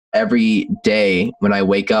every day when I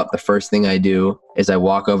wake up, the first thing I do is I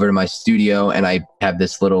walk over to my studio and I have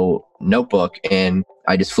this little notebook and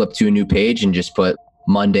I just flip to a new page and just put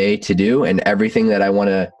Monday to do and everything that I want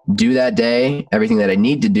to do that day, everything that I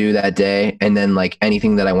need to do that day, and then like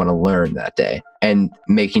anything that I want to learn that day, and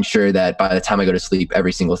making sure that by the time I go to sleep,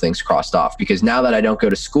 every single thing's crossed off. Because now that I don't go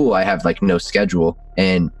to school, I have like no schedule.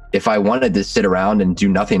 And if I wanted to sit around and do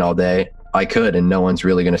nothing all day, I could, and no one's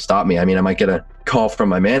really going to stop me. I mean, I might get a call from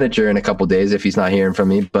my manager in a couple of days if he's not hearing from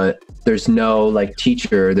me, but there's no like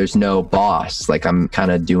teacher, there's no boss. Like I'm kind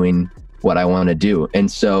of doing what I want to do. And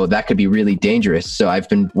so that could be really dangerous. So I've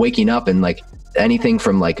been waking up and like anything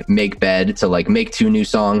from like make bed to like make 2 new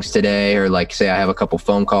songs today, or like say I have a couple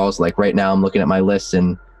phone calls. Like right now I'm looking at my list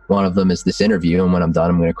and one of them is this interview, and when I'm done,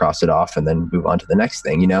 I'm going to cross it off and then move on to the next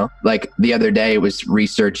thing, you know? Like the other day, it was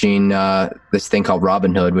researching this thing called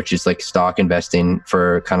Robinhood, which is like stock investing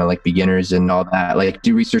for kind of like beginners and all that. Like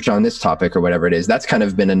do research on this topic or whatever it is. That's kind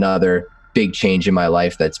of been another big change in my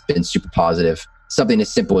life that's been super positive. Something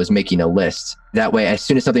as simple as making a list. That way, as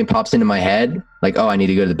soon as something pops into my head, like, oh, I need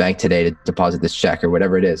to go to the bank today to deposit this check or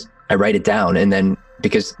whatever it is, I write it down. And then,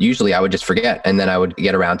 because usually I would just forget and then I would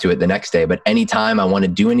get around to it the next day. But anytime I want to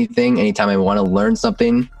do anything, anytime I want to learn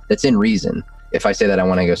something that's in reason. If I say that I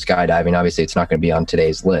want to go skydiving, obviously it's not going to be on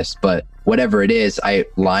today's list, but whatever it is, I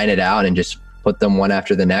line it out and just put them one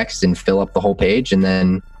after the next and fill up the whole page and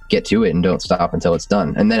then get to it and don't stop until it's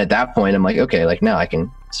done. And then at that point, I'm like, okay, like now I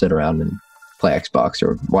can sit around and play Xbox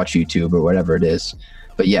or watch YouTube or whatever it is.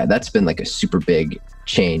 But yeah, that's been like a super big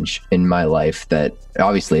change in my life. That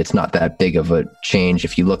obviously it's not that big of a change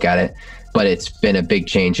if you look at it, but it's been a big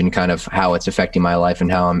change in kind of how it's affecting my life and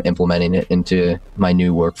how I'm implementing it into my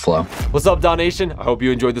new workflow. What's up, DAW Nation? I hope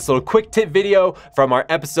you enjoyed this little quick tip video from our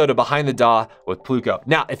episode of Behind the DAW with Pluko.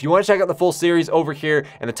 Now, if you want to check out the full series, over here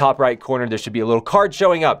in the top right corner, there should be a little card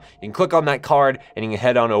showing up. You can click on that card and you can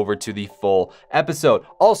head on over to the full episode.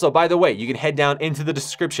 Also, by the way, you can head down into the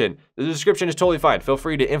description. The description is totally fine. Feel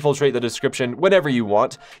free to infiltrate the description whenever you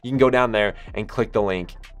want. You can go down there and click the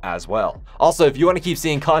link as well. Also, if you want to keep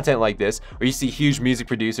seeing content like this, where you see huge music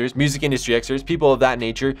producers, music industry experts, people of that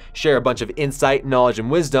nature share a bunch of insight, knowledge,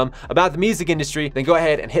 and wisdom about the music industry, then go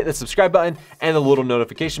ahead and hit the subscribe button and the little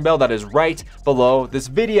notification bell that is right below this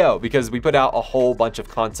video, because we put out a whole bunch of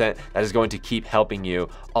content that is going to keep helping you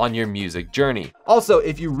on your music journey. Also,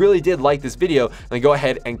 if you really did like this video, then go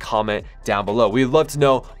ahead and comment down below. We'd love to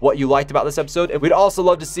know what you liked about this episode, and we'd also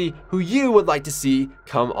love to see who you would like to see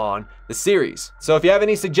come on the series. So if you have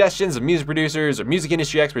any suggestions of music producers or music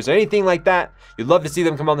industry experts or anything like that, you'd love to see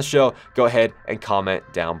them come on the show, go ahead and comment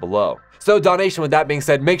down below. So DAW Nation, with that being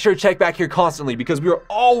said, make sure to check back here constantly, because we are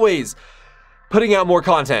always putting out more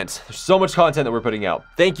content. There's so much content that we're putting out.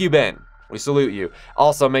 Thank you, Ben. We salute you.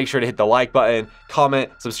 Also, make sure to hit the like button,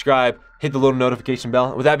 comment, subscribe, hit the little notification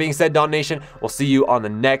bell. With that being said, DAW Nation, we'll see you on the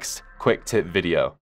next quick tip video.